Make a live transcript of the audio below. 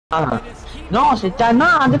Ah. Non, c'est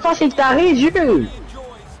tannant, des fois c'est taré, Dieu.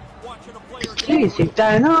 C'est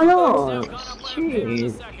tannant, là.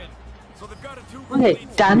 On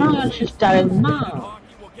est tannant, juste tellement.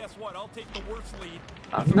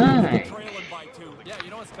 Ah, non.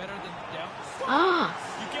 Ah!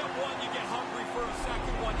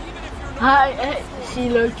 Ah, c'est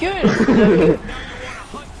le cul!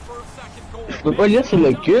 Je peux pas dire c'est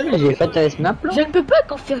le cul, j'ai fait un snap là. Je ne peux pas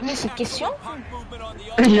confirmer cette question.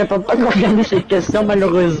 Je peux pas confirmer cette question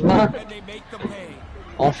malheureusement.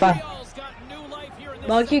 Enfin.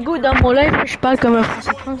 Bon, ok, go, dans mon live, je parle comme un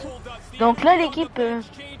français. Donc là, l'équipe, là,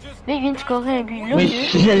 il vient de scorer un but. Là, Mais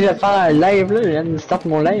je vais faire un live là, je viens de start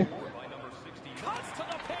mon live.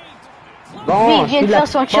 Bon, lui, il vient de faire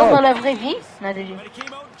son tir dans la vraie vie. Non,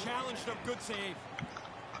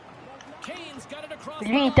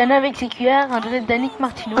 lui, il est tanné avec ses cuillères, en direct d'Annick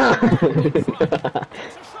Martineau.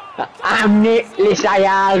 Amenez les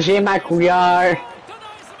saillages, j'ai ma cuillère.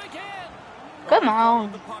 Comment?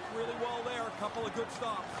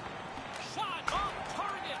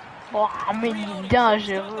 Oh, mais il est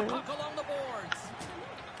dangereux.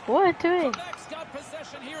 Ouais, tu es.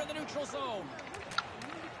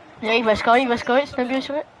 Là, il va scorer, c'est un bien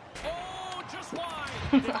sûr.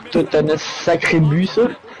 Toi, t'as un sacré but, ça.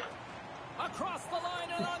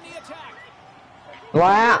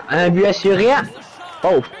 Ouais, un but assuré.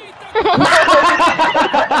 Oh.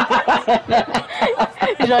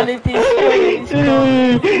 J'en étais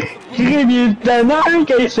sûr. Très bien tannant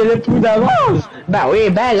quand il se le tout d'avance. Ben oui,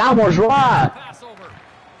 ben là, mon joueur.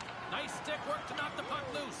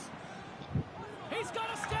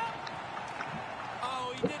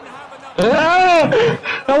 Ouais,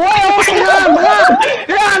 non.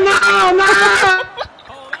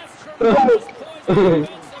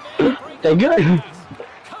 Ta gueule.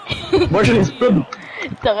 Moi, je respecte.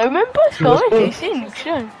 T'aurais même pas scoré, t'as essayé une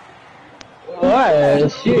chose. Ouais,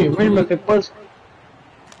 si, moi, je me fais pas...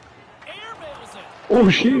 Oh,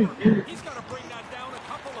 shit.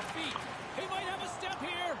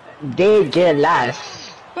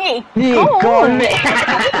 Dégueulasse. Con.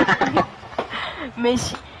 Mais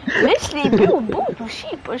si... Laisse les buts au bout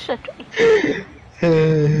aussi, pas ça tout.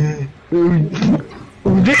 C'est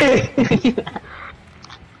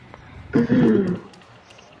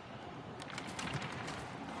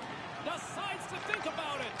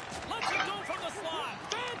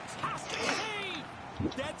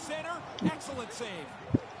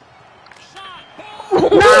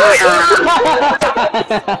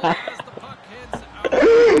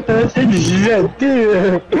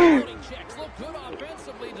jeté.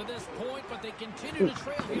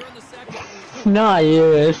 Non,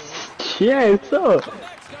 tiens ça.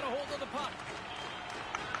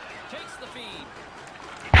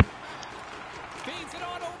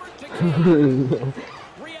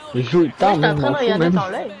 Je joue le temps, moi, je suis en train de regarder ton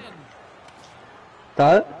live.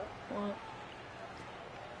 T'as?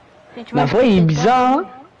 Ma voix est bizarre, hein?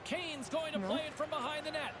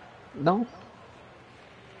 Non.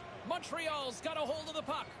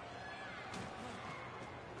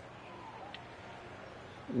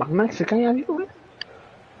 Marmax, c'est quand il arrive, ouais?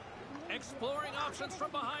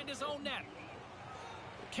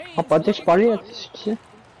 Oh, pas de je parlais à tu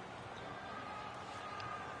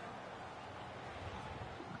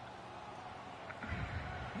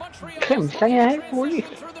crème, ça y est, pour lui.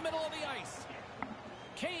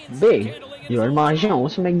 Big, il va le manger, on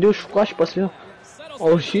se met deux, je crois, je suis pas sûr.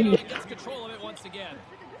 Oh shit.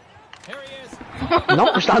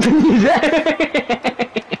 Non, je t'en disais.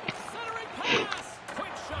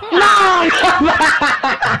 Non!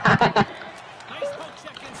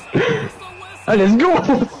 Ah, let's go!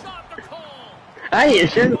 Aïe,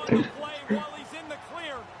 shit!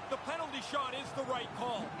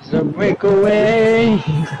 The breakaway!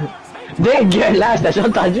 Dégueulasse, t'as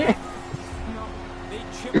entendu?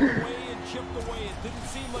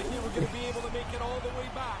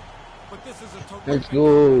 Let's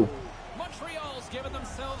go!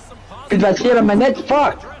 Il va tirer la manette,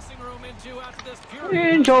 fuck!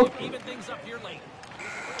 Une joke!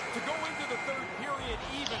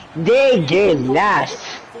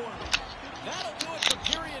 Dégueulasse!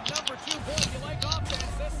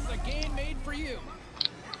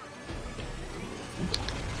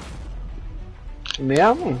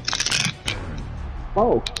 Merde!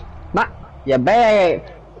 Oh! Bah, il a ben...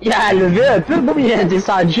 Il a levé un peu, bon, il a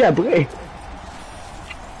descendu après.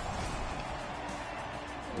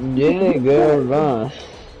 Dégueulasse.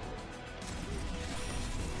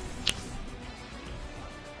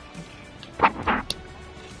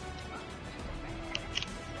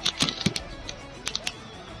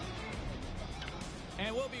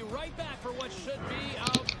 And we'll be right back for what should be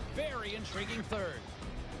a intriguing third.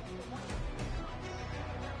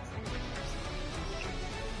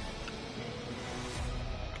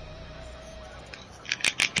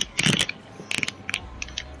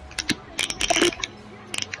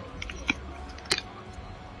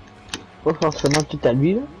 Pas forcément tout à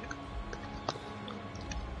lui là.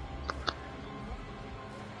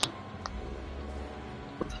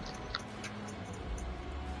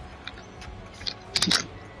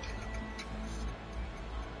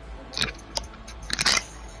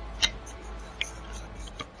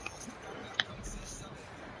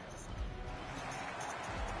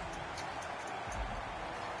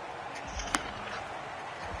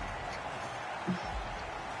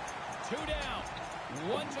 Two down,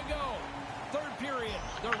 one to go. Third period,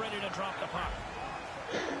 they're ready to drop the puck.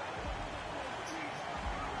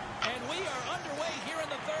 And we are underway here in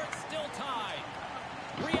the third, still tied.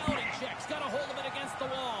 Reality check's got a hold of it against the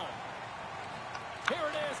wall. Here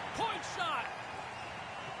it is, point shot.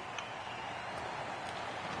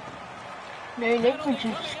 Mais il est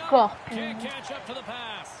du score. Can't catch up to the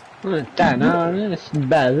pass. Tannant là, c'est une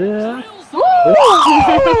balle là.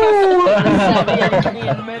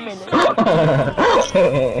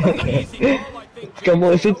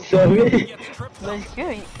 Comment c'est de sauver? Parce que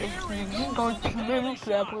il dit dans le tunnel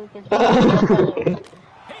puis après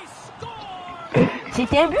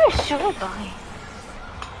c'était un but assuré pareil.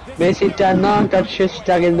 Mais c'est tannant quand tu sais si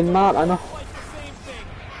t'arrêtes de mal. Ah non.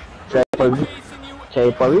 J'avais pas vu.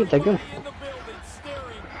 J'avais pas vu ta gueule.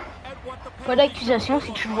 Pas d'accusation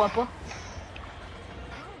si tu le vois pas.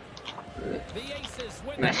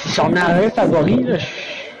 Mais si son arrêt favori là.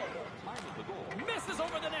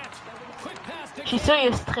 Je suis sûr il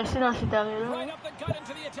est stressé dans cet arrêt là.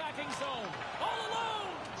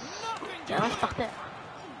 Il reste par terre.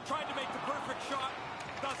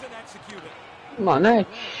 Mon mec,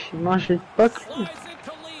 il mange le puck.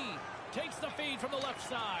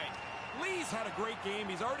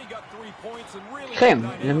 Crème,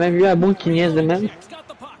 j'ai même vu un bon qui niaise de même.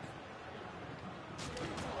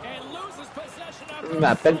 Je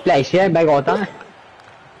m'appelle Placier, ben content.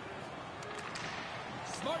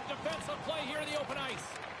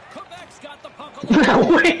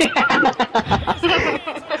 Oui!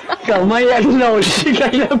 Comment il a lâché quand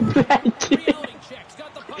il a plaqué?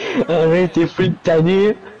 Arrête, t'es fou de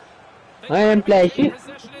tanner. Ouais, me plaqué.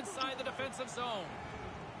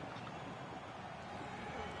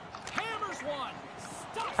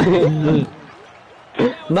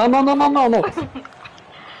 Non, non, non, non, non, non.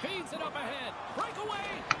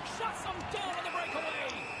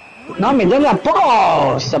 Non, mais donne la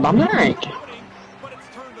passe, tabarnak.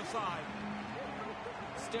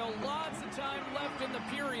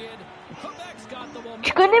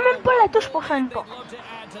 Tu connais même pas la touche pour faire une porte.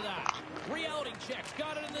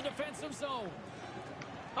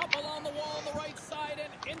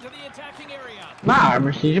 Ah,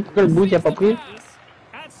 mais c'est juste pourquoi le bout il a pas pris.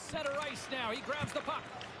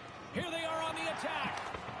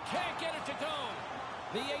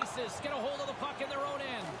 The Aces get a hold of the puck in their own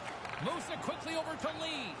end. Moves it quickly over to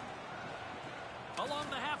Lee. Along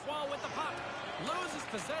the half wall with the puck. Loses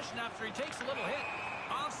possession after he takes a little hit.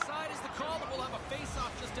 Offside is the call, but we'll have a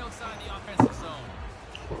face-off just outside the offensive zone.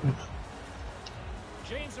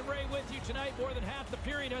 James and Ray with you tonight. More than half the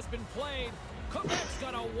period has been played. Quebec's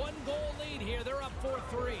got a one-goal lead here. They're up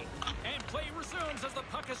 4-3. And play resumes as the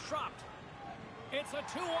puck is dropped. It's a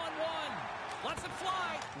 2-on-1. Let's it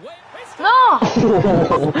fly. Non!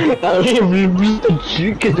 Arrive plus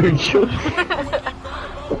dessus que d'autres choses.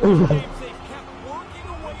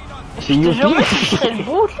 C'est je te si je serais le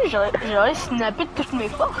beau, j'aurais snappé de toutes mes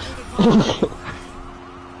forces.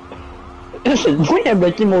 C'est le beau qui a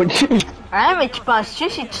bloqué mon cul. Ah mais tu penses-tu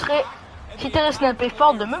si tu serais... Si t'aurais snappé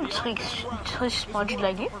fort de même, tu serais suspendu de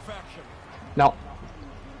la game? Non.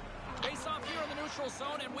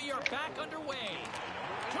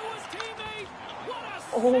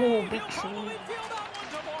 Oh, big save.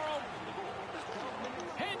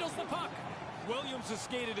 Handles the puck. Williams has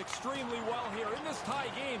skated extremely well here. In this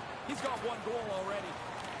tie game, he's got one goal already.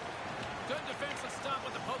 Good defensive stop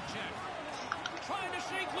with the poke check. Trying to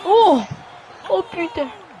shake loose. Oh! Oh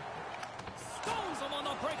putain. Stones him on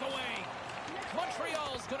the breakaway.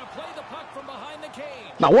 Montreal's gonna play the puck from behind the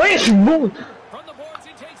cage. Bah ouais, je suis beau. From the boards,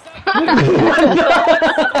 he takes that. Hands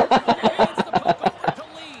the puck over to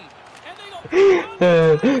Lee. And they go the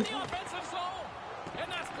offensive zone.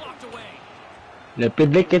 And that's blocked away. Le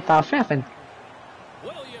public est en fait,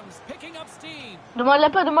 Williams picking up steam. Demande-la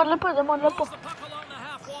pas, demande-la pas, demande-la pas. The puck along the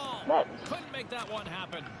half wall. Bah. Couldn't make that one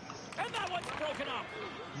happen. And that one's broken up.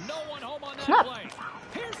 No one home on that Snap. play.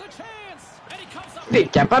 Here's a chance. And he comes up. T'es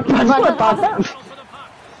capable de passer le passage?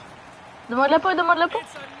 Demande-la pas, demande-la pas.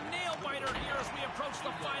 It's a nail biter here as we approach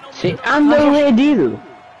the final C'est minute. underrated.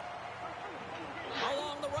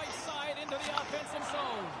 Along the right side into the offensive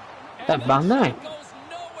zone. And that Tabarnak. shot goes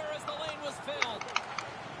nowhere as the lane was filled.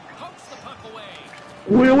 Pokes the puck away.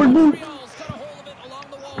 Où le bout? Montreal's got a hold of it along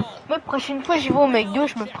the wall. La prochaine fois, j'y vais au McDo,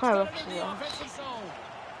 je me prends un Got it in the offensive zone.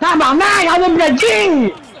 Tabarnak, on a bloqué!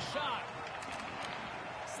 Blocks the shot.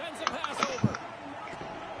 Sends a pass over.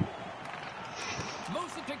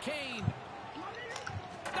 Moves it to Kane.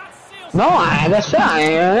 That seals Non, laisse ça,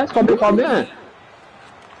 c'est pas bien.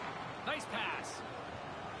 Nice pass.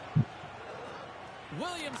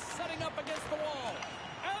 Williams setting up against the wall.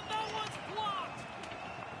 And that one's blocked.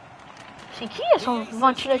 C'est qui son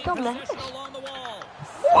ventilateur de la Possession reste? along the wall.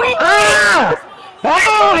 Ah! Ah!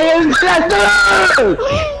 Il y a une flatteuse!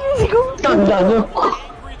 Putain de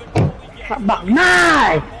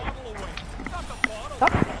tabarnak!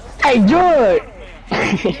 Hey, good!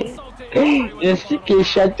 Je sais qu'il est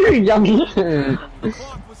château, regarde-le!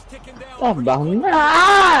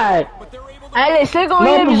 Tabarnak! Allez, laisse-le Non,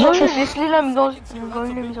 gagner la mais mise en je- jeu, laisse-le la mise en jeu.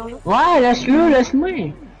 Gagner la mise en jeu. Ouais, laisse-le,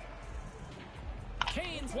 laisse-moi!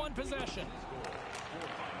 Kane's one possession.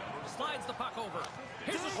 Slides the puck over.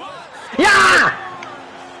 Here's a shot. Ya!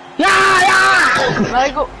 Ya! Ya!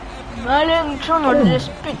 Allez, go. Allez, Michon, on lui laisse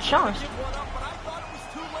plus de chance.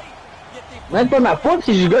 C'est pas ma faute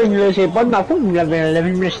si je gagne, là, c'est pas de ma faute, vous l'avez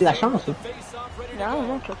me laissé la chance. Là. Non,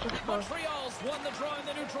 non, tu vas pas te faire. Montreal's won the draw in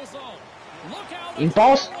the neutral zone. Look out. Il me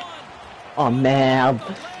passe. Oh merde.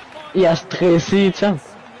 Il a stressé, tiens.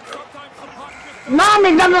 Non,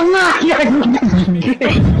 mais tabarnak! Il arrête de me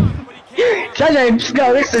gueuler. Ça, j'avais pu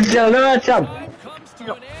scorer ce tir-là, tiens. Comes to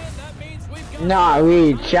an end. That means we've got Non,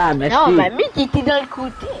 oui, tiens, merci. Non, ma mythe, il était dans le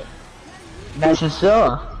côté. Ben, c'est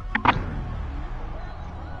ça.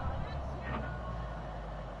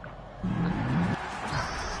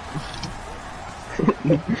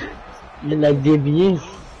 Il a dévié.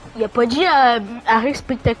 Il a pas dit arrêt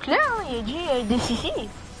spectaculaire, hein, il a dit décisif.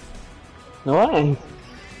 Ouais.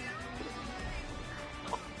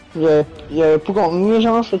 Il y a pas contenu,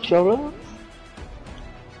 genre, ce tir-là.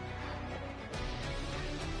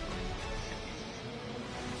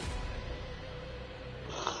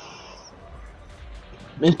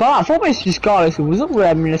 Mais c'est pas la faute, mais si score, là, c'est vous autres qui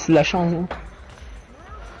voulez me laisser la chance, hein.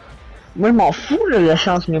 Moi, je m'en fous, là, de la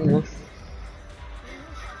chance, même, là.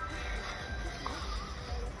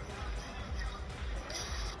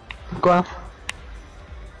 Quoi?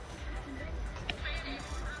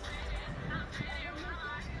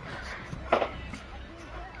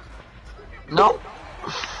 Non.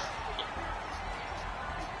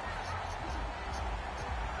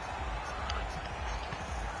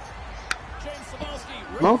 James Cebulski.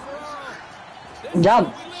 Non. This Regarde.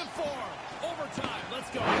 is what we live for. Overtime. Let's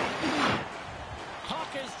go.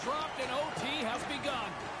 Puck is dropped and OT has begun.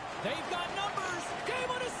 They've got numbers. Game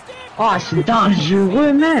on his stick. Ah, c'est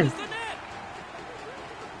dangereux, man. Misses the net.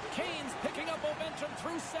 Kane's picking up momentum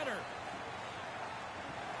through center.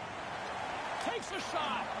 Takes a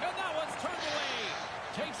shot, and that one's turned away.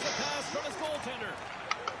 Takes the pass from his goaltender.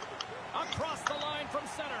 Across the line from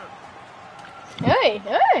center. Hey,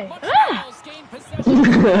 hey, ah! Montreal's gained possession.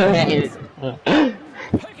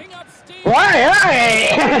 Picking up steam. Ouais, ouais!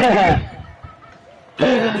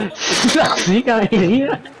 Merci quand il rit,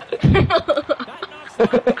 là.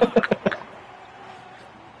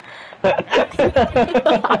 That knocks it out the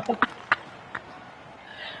puck.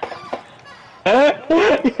 Into the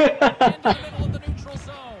middle of the neutral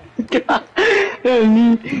zone.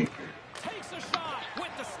 Takes a shot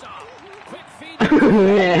with the stop. Quick feed.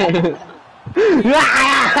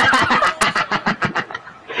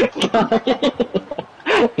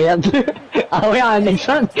 Regarde. Ah ouais, en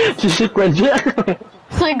échange, tu sais quoi dire?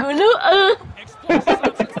 C'est rigolo, hein? Explosive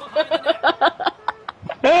outside the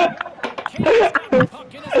Kane's got the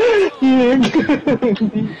puck in his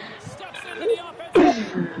zone. Steps into the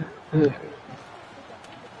offensive.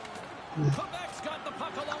 Quebec's got the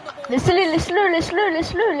puck along the board. Laisse-le, laisse-le, laisse-le,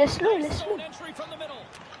 laisse-le, laisse-le, laisse-le. Zone entry from the middle.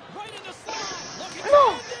 Right into slot. Looking to No.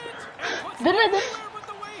 end it. And puts it Donne-le, in donne. there with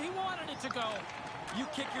the way he wanted it to go. You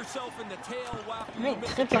kick yourself in the tail while Mais you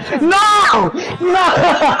miss très it. personne. Non! Non!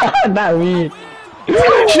 Bah oui! Je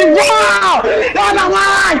suis mort! Non, non,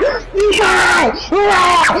 non!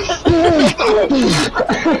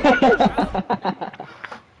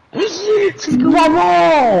 C'est pas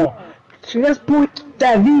bon! Tu restes pour toute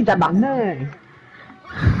ta vie, tabarnak!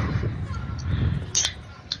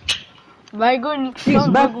 Va go, Nixon,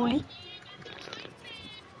 bat. va goalie.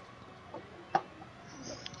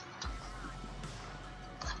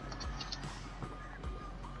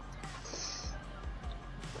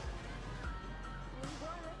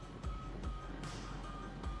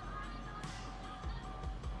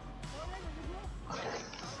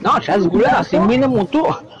 Non, chasse Goulard, c'est moi mon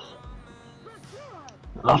tour.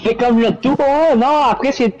 On fait comme le tour, oh, non,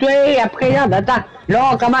 après c'est toi, après là, attends. Là,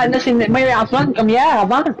 on commence, là c'est moi et Antoine comme hier,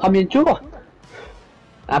 avant, le premier tour.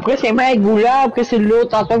 Après c'est moi avec Goulard, après c'est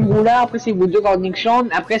l'autre Antoine Goulard, après c'est vous deux contre Nixon,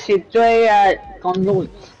 après c'est toi contre l'autre.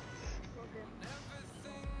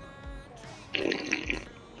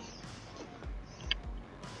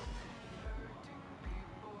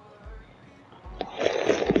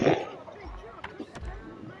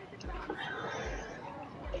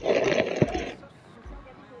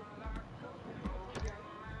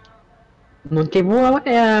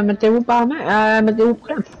 Mettez-vous par main, mettez-vous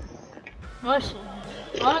prêt. Ouais, c'est...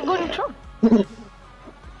 Ouais, go, Nixon.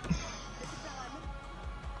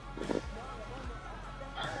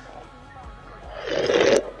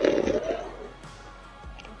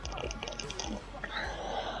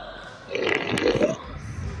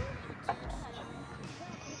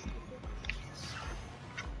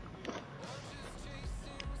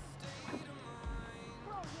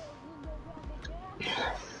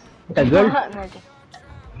 Ta gueule.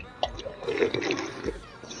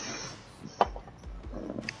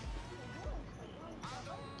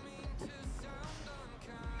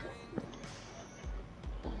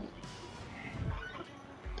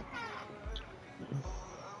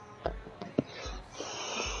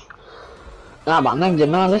 Ah, bah, non,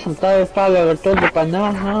 demain, là, ça me tente de faire le retour du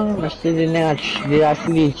panache, hein, m'acheter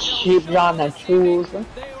des chips, genre nachos, hein.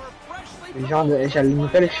 Genre, j'ai le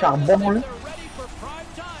nouvel charbon, là.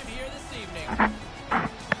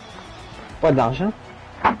 Pas d'argent.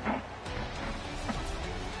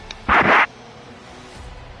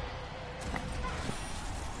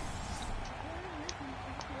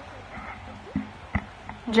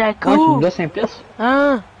 Jaco. Ouais, tu me dois 5 pièces.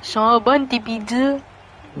 Hein, sont bonnes tes pizzas.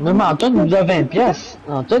 Même Antoine nous doit 20 pièces.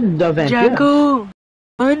 Antoine nous doit 20 pièces. Jaco,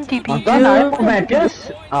 bonnes tes pizzas. Antoine, arrête mon 20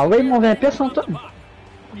 pièces. Envoie mon 20 pièces, Antoine.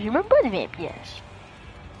 J'ai même pas de 20 pièces.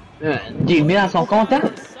 10 000 à son compte, hein?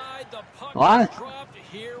 Ouais.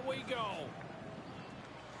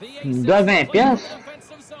 Il me doit 20 pièces.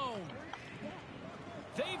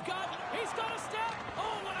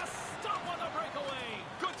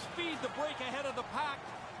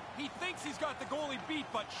 He's got the goalie beat,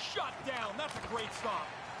 but shut down. That's a great stop.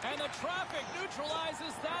 And the traffic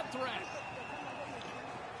neutralizes that threat.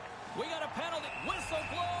 We got a penalty. Whistle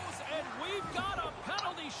blows, and we've got a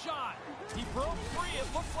penalty shot. He broke free. It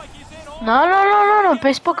looks like he's in all. Non, non, non, non, non,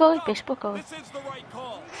 pèse pas carré, pèse pas carré. This is the right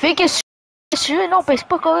call. Fais que tu veux, non, pèse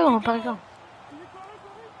pas carré, par exemple.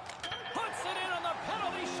 Puts it in on the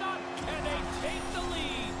penalty shot, and they take the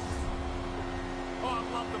lead. Oh, I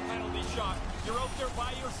love the penalty shot. You're out there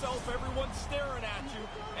by yourself, everyone's staring at you,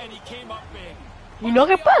 and he came up big. Il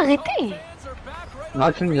l'aurait pas arrêté.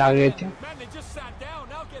 Non, tu l'as arrêté. Man, they just sat down.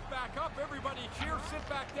 Now get back up. Everybody here, sit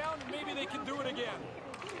back down, and maybe they can do it again.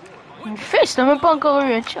 Une fesse, t'as même pas encore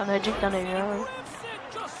eu un tir, on a dit que t'en as eu un.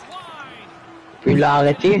 Puis il l'a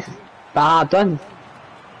arrêté par Antoine.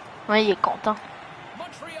 Ouais, il est content.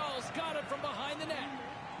 Montreal's got it from behind the net.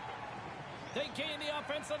 They gain the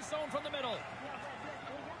offensive zone from the middle.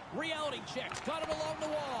 Reality check, got it along the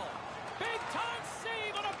wall. Big time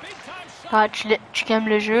save on a big time shot. Ah, tu calmes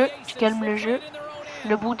le jeu, tu calmes le jeu.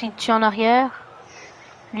 Le bout, il tue en arrière.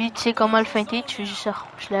 Lui, tu sais comment le feinter, tu fais juste ça,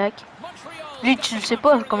 schlag. Lui, tu sais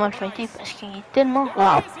pas comment le feinter parce qu'il est tellement...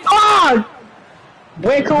 Ah! Ah!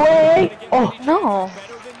 Breakaway! Oh! Non!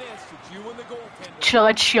 Tu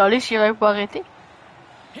l'aurais chialé s'il aurait pas arrêté.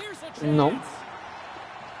 Non.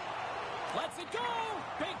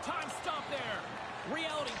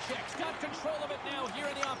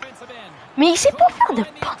 Mais il sait pas faire de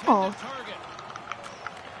passe.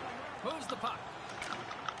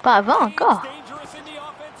 Pas avant encore.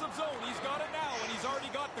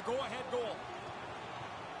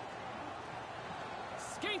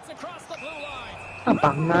 Ah,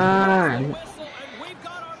 pas mal.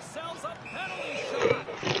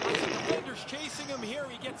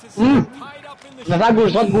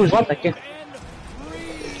 Gauche, droite, ok.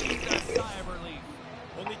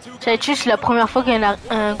 Sais-tu, c'est la première fois qu'un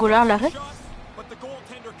goaler l'arrête?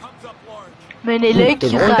 Mais les legs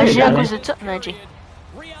qui réagissent à cause de ça, Nadji.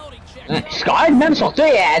 Score même sur toi,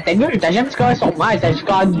 t'as vu, t'as jamais scoré sur moi, t'as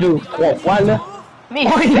scoré 2-3 fois là. Mais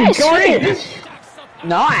il fait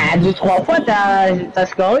non, 2-3 fois t'as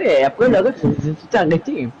scoré et après le reste c'est tout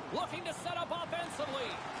arrêté.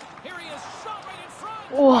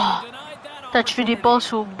 Wow. Tu fais des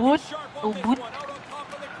passes au bout, au bout.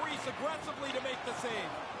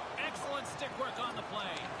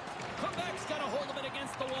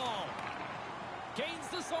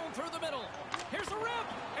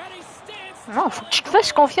 Non, faut que tu te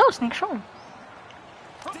fasses confiance, Nixon.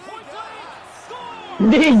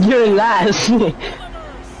 Dégueulasse.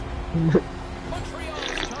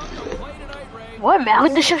 Ouais, mais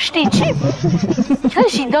arrête de chercher tes chips. Ça,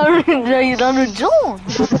 c'est dans notre zone.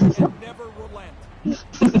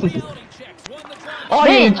 Oh,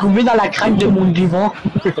 il est trouvé dans la craque de mon divan.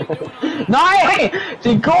 Non, hey,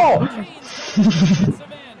 c'est con.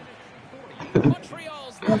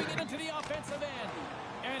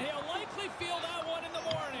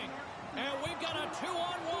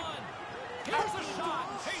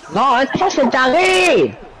 Non, ça c'est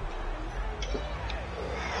taré.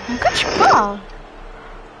 De quoi tu parles?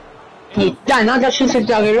 Il est tannant d'acheter cette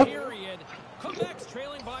taré-là.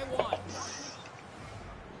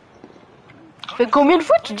 Fait combien de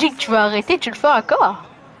fois tu dis que tu vas arrêter, tu le fais encore?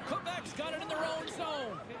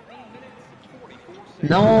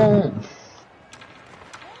 Non.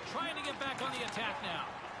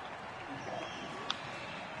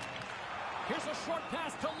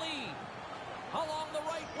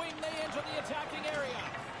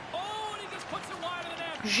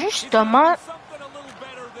 Justement,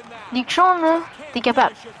 Nixon, là, t'es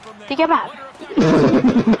capable. T'es capable.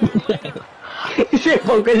 Je sais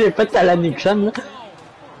pas pourquoi j'ai fait ça à la Nixon, là.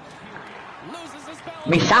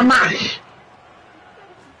 Mais ça marche.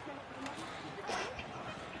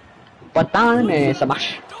 Pas tant, mais ça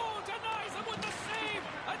marche.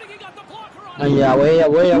 Aïe, ah ouais, ah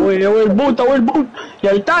ouais, ah ouais, ah ouais, le bout, ah ouais, le bout. Il y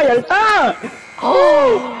a le temps, il y a le temps.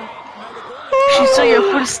 Oh! Je suis sûr, il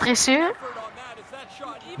est full stressé.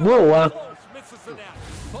 Moi, ouais.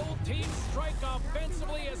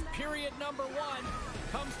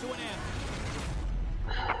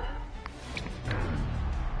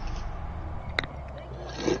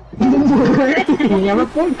 Il y avait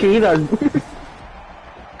pas le cri dans le bout.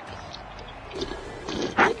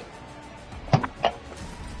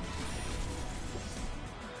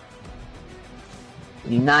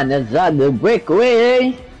 Nanaza de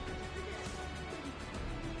breakaway.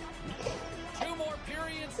 Two more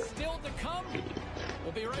periods still to come.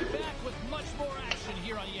 We'll be right back with much more action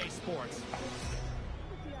here on EA Sports.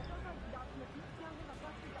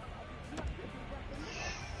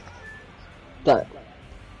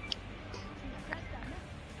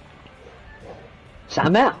 Sa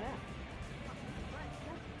mère.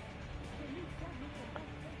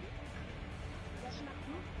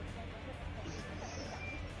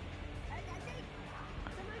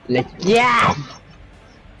 Le gaz.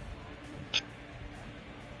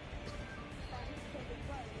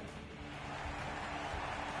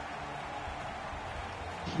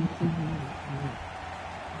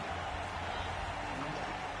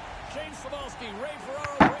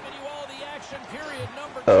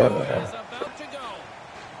 Is about to go.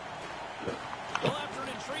 Well, after an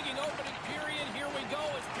intriguing opening period, here we go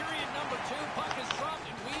as period number 2. Puck is dropped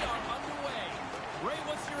and we are underway. Ray,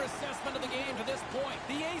 what's your assessment of the game to this point?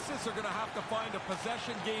 The Aces are going to have to find a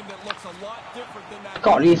possession game that looks a lot different than that.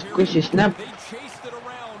 They chased it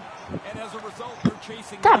around, and as a result, they're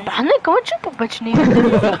chasing. Tabarnak, comment tu fais pour patiner?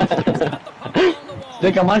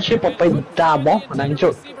 Là, comment je sais pour pas être tant bon dans une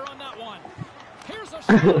chose?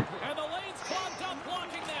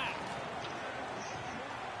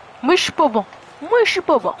 Moi, je suis pas bon. Moi, je suis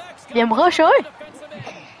pas bon. Il me rush, hein?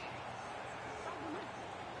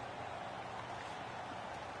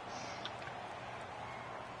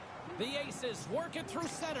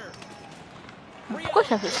 Pourquoi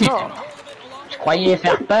ça fait ça? Je croyais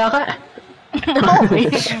faire peur, hein? Non,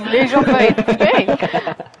 mais je voulais genre pas être fake.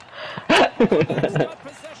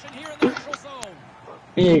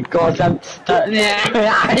 Il est con, ça me...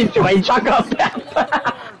 Tu vas être encore faire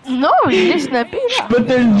peur. Non, il est snappé, là. Je peux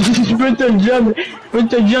te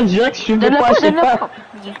le dire direct si je veux pas assez peur.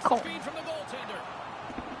 Il est con.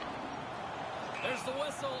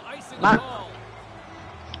 Ah.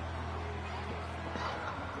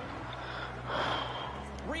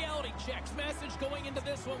 Reality checks message going into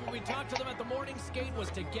this one when we talked to them at the morning skate was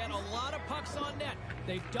to get a lot of pucks on net.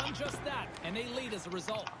 They've done just that and they lead as a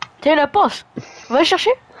result. Tiens la passe. Va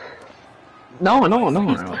chercher. Non, non,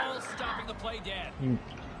 non. Stopping the play dead.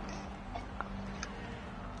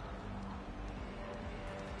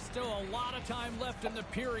 Still a lot of time left in the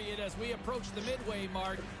period as we approach the midway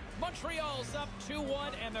mark. Montreal's up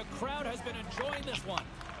 2-1 and the crowd has been enjoying this one.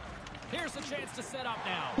 Here's a chance to set up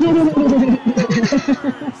now.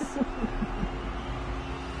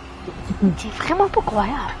 C'est vraiment pas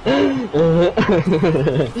croyable.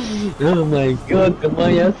 Oh my god, comment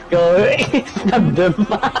il a scoré? Snap de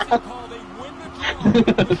mal.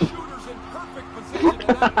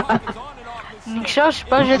 Nixa, je sais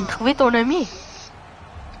pas, je vais te trouver ton ami.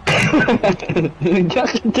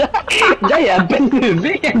 Regarde, il a à peine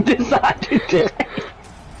levé, il a descendu direct.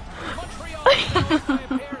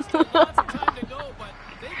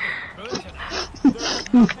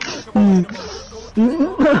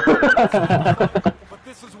 But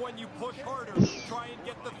this is when you push harder, try and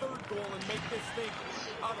get the third goal and make this thing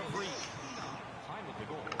out of reach.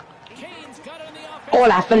 Kane's got it in the offense. Oh,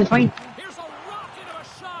 la fin. Here's a rocket of a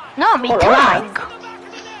shot. Non, mais Oh là toi, là. In the back of the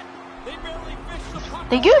net. They barely fished the puck.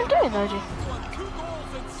 t'es gueule, toi, Nager. On 2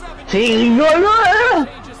 goals in 7 C'est rigolo, hein?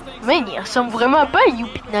 Man, il ressemble vraiment pas à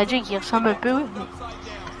Youpi Nager, il ressemble un peu, oui.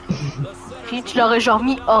 Puis tu l'aurais genre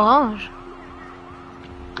mis orange.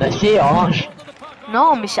 Ben, c'est orange.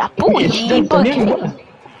 Non, mais sa peau, il est pas gris.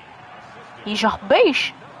 Il est genre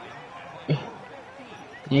beige.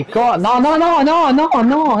 Il est con. Non, non, non, non, non,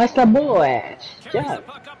 non, reste là-bas, ouais. Carries Tiens. the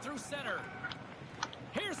puck up through center.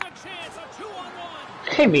 Here's a chance, a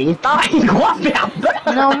 2-on-1. Hey, mais il croit faire peur.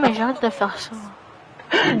 Non, mais j'arrête de faire ça.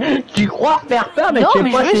 Tu crois faire peur, mais Non, tu sais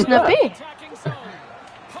mais je pas veux c'est snapper. Attacking zone.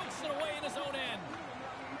 Pokes it away in his own end.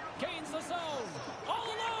 Gains the zone. All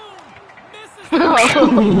alone. Misses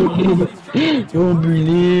the Oh,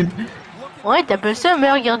 bully. Ouais, t'appelles ça un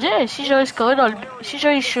meilleur gardien. Si j'avais scoré dans le but, si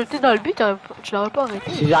j'avais chuté dans le but, tu l'aurais pas arrêté.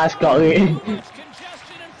 Si j'ai scoré.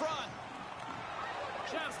 congestion in front.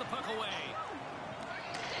 Jabs the puck away.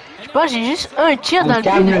 Je pense que j'ai juste un tir dans le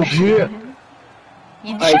Calme but. le jeu.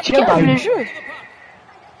 Il Ouais, dit tire dans calme le- le jeu.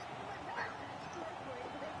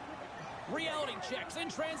 Reality checks in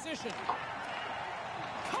transition.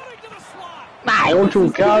 Cutting to the slot. Ah, on joue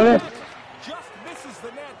quand même. just misses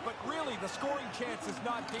the net, but really the scoring chance is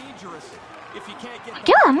not dangerous if you can't get the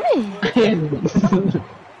Calme. Into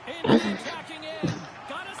attacking end.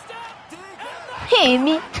 Got a step. Hey,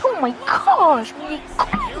 mais oh my gosh, mais il est con.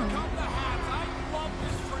 Here come the hats. I love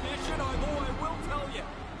this tradition, although I will tell you,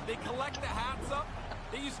 they collect the hats up.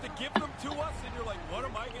 They used to give them to us, and you're like, what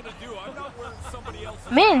am I gonna do? I'm not wearing somebody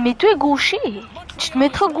else's. Man, mais toi gaucher. Tu te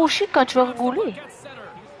mettras gaucher quand tu vas rigoler. Gets center.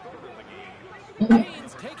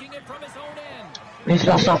 Kane's taking it from his own end. Mais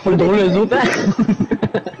ça s'en fout drôle les autres, hein?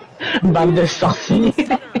 Bande de sorciers.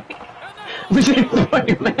 Vous avez pas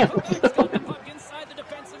les mêmes. Stop the puck inside the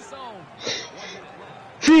defensive zone.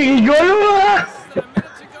 C'est rigolo, hein? Less than a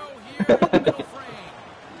minute to go here in the middle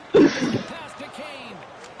frame. Pass to Kane.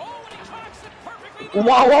 Oh, and he tracks it perfectly.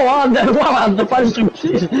 Wow, de pas le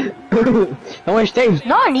structure. Ouais, je t'aime.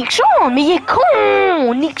 Non, Nixon, mais il est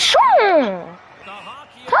con. Nixon. The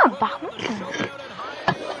hockey Tabarnak. showdown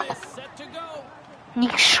at high is set to go.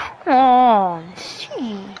 Nixon. Si.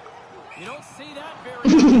 You don't see that very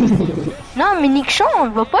often. Non, mais Nixon,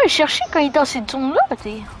 il va pas le chercher quand il est dans cette zone-là,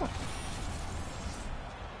 t'sais.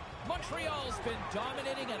 Montreal's been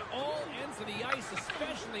dominating at all ends of the ice,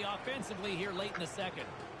 especially offensively here late in the second.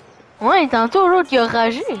 Ouais, tantôt, l'autre, il a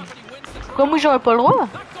ragé. Somebody wins the Pourquoi moi, j'aurais pas le droit? That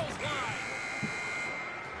goes wide.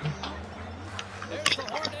 There's the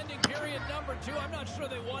hard-ending period number 2. I'm not sure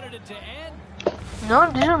they wanted it to end. Non,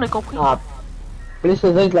 déjà, on a compris. Ah, plus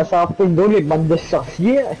ça doit être la sortie d'eau, les bandes de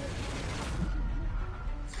sorciers.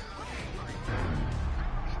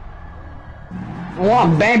 Oh,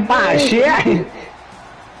 ben pas cher.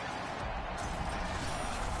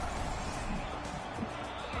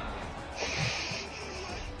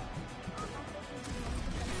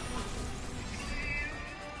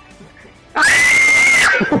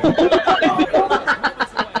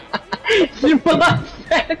 J'ai pas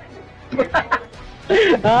fait.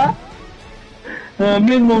 Hein?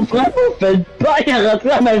 Mais mon frère, vous faites pas, il est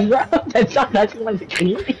rentré à ma jambe, t'as ça, la chambre de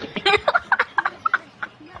crier.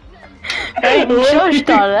 Hey, Michel, je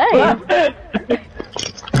t'enlève.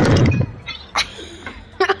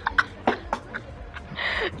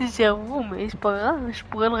 J'avoue, mais c'est pas grave, je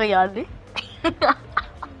pourrais le regarder.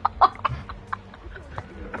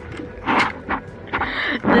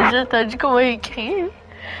 Déjà, t'as dit comment il crie?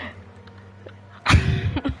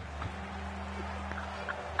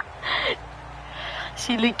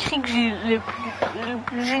 C'est le cri que j'ai le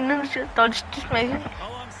plus gênant que j'ai entendu toute ma vie.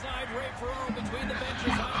 Alongside Ray Ferraro between the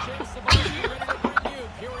benches, I'm Jake Sabaski, ready to bring you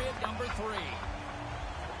period number 3.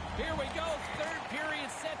 Here we go, third period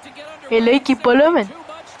set to get underway. Et là, qui est pas là, man. Too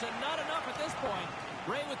much to not enough at this point.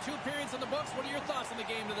 Ray, with 2 periods in the books, what are your thoughts on the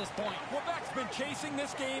game to this point? Quebec's been chasing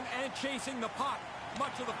this game and chasing the puck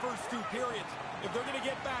much of the first 2 periods. If they're going to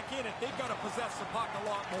get back in it, they've got to possess the puck a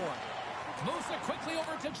lot more. Moves it quickly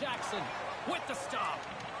over to Jackson with the stop.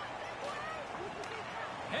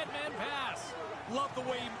 Headman pass. Love the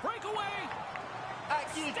way he Breakaway.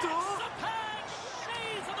 Steps the pad.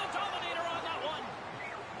 Shades of the Dominator on that one.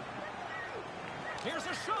 Here's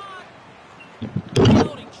a shot.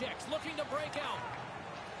 Loading checks, looking to break out.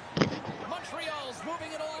 Montreal's moving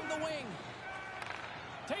it along the wing.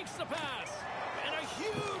 Takes the pass. And a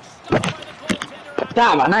huge stop by the goaltender.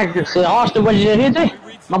 Tabarnak, c'est rare, je te vois le gérer, tu sais.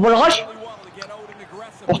 M'en va le rush.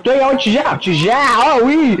 Pour toi, oh, tu gères, ah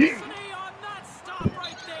oui. On that stop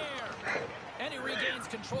right there.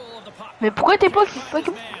 Mais pourquoi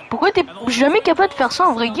pourquoi t'es jamais capable de faire ça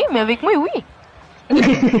en vrai game, mais avec moi, oui.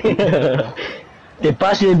 T'es pas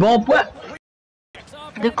assez bon, point.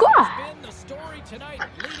 De quoi?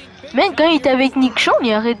 Même quand il était avec Nick Sean,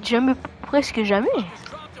 il arrête jamais, presque jamais.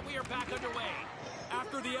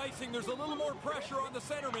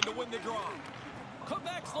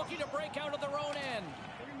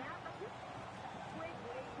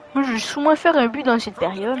 Moi, je vais souvent faire un but dans cette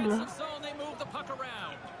période là.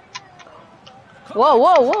 Wow,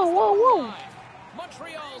 wow, wow, wow, wow.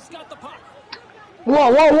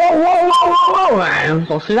 Wow, wow, wow, wow, wow, wow,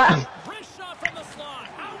 wow. Son là.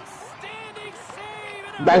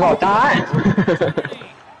 Ben content.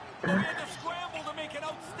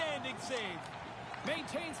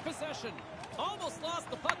 Maintains possession. Almost lost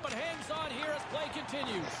the puck, but hangs on here as play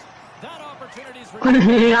continues. That opportunity is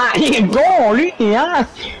Ah, il est bon, lui, hein.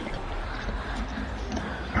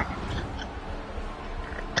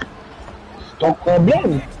 Ton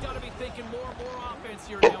problème.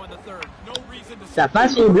 Ça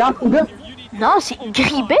passe au blanc, ou gars? Non, c'est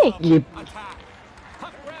gris bec. Il est...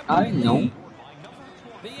 Ah non.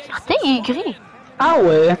 Certain, il est gris. Ah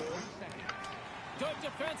ouais.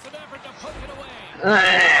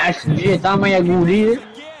 Ah, j'ai tant moyen à gouler.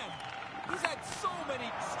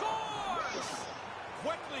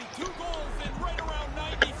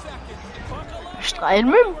 Je travaille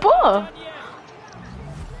même pas.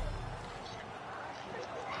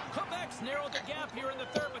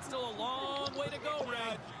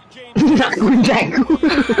 Marco Jacko.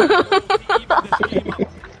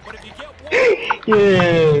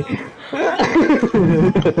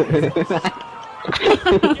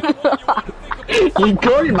 Il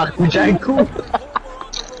colle Marco Jacko.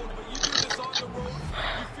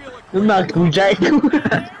 Marco Jacko.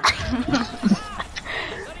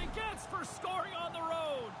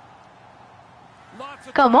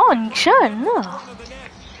 Comment, Nick Sean, là?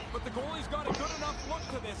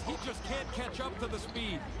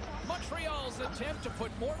 Montreal's attempt to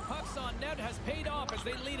put more pucks on net has paid off as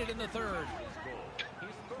they lead it in the third.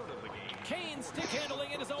 Kane stick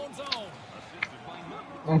handling in his own zone.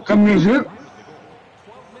 Comme le jeu.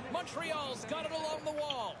 Montreal's got it along the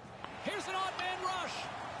wall. Here's an odd man rush.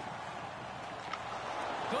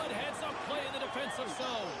 Good heads up play in the defensive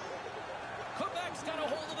zone. Quebec's got a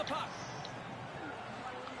hold of the puck.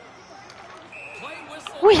 Play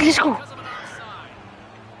whistle. Oui, let's go.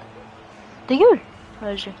 Ta gueule.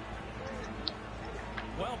 Ouais, j'ai.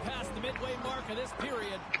 Well past the midway mark of this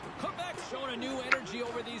period, Quebec's shown a new energy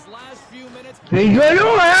over these last few minutes. Les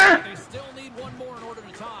genoux, hein? They still need one more in order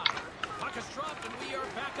to tie. Puck is dropped and we are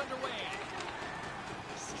back underway.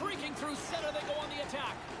 Streaking through center, they go on the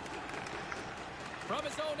attack. From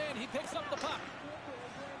his own end, he picks up the puck.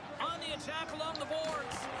 On the attack along the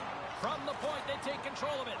boards. From the point, they take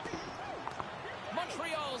control of it.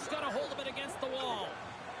 Montreal's got a hold of it against the wall.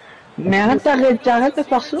 Mais arrête de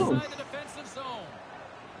faire ça.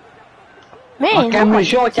 Mais calme le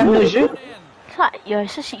jeu, calme le jeu. Ça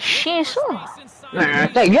c'est chiant ça.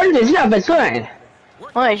 Ta gueule, t'as dit, en fait ça. Hein.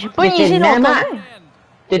 Ouais, j'ai pas niaisé longtemps.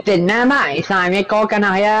 T'étais nama, il s'en vient coq en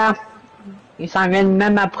arrière. Il s'en vient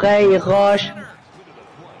même après, il rush.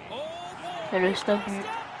 C'est le stop.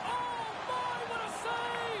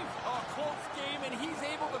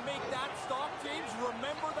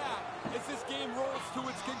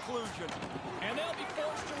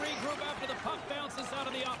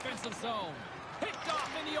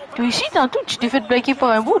 Toi ici, tantôt, tu t'es fait bloquer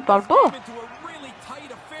par un bout, parle pas.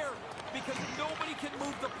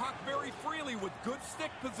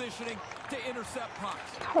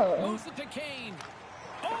 Oh.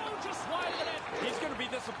 He's going to be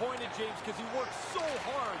disappointed, James, because he worked so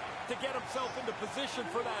hard to get himself into position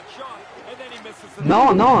for that shot, and then he misses it.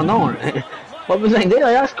 Non, non, non. Pas besoin d'aider,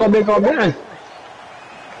 d'ailleurs, c'est combien. Quebec's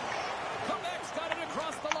got it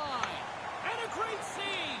across the line. And a great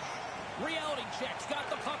save. Reality checks got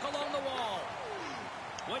the puck along the wall.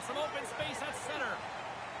 With some open space at center.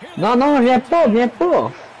 Non, non, viens pas, viens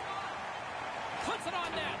pas. Puts it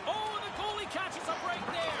on net. Oh, and the goalie catches up right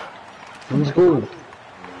there. Let's go.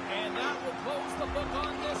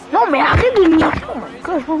 Non, mais arrête de nier. Oh my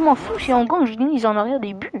god, je m'en fous si on gagne, je dis en arrière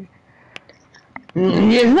des buts.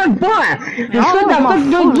 Je veux pas. Je suis dans pas de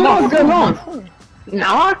deux secondes.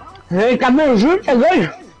 Non, j'ai quand même un jeu, ta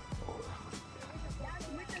gueule.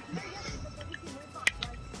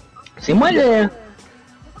 C'est moi le...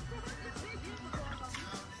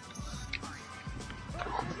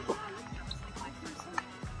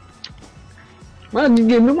 Voilà,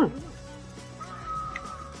 dis-moi.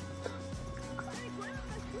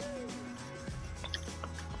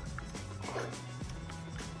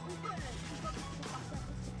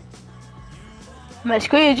 Mais est-ce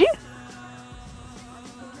qu'il a dit?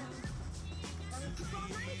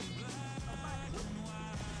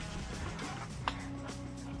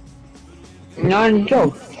 Non, une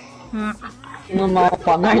joke. Hmm. Non, mais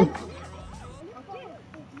pas même.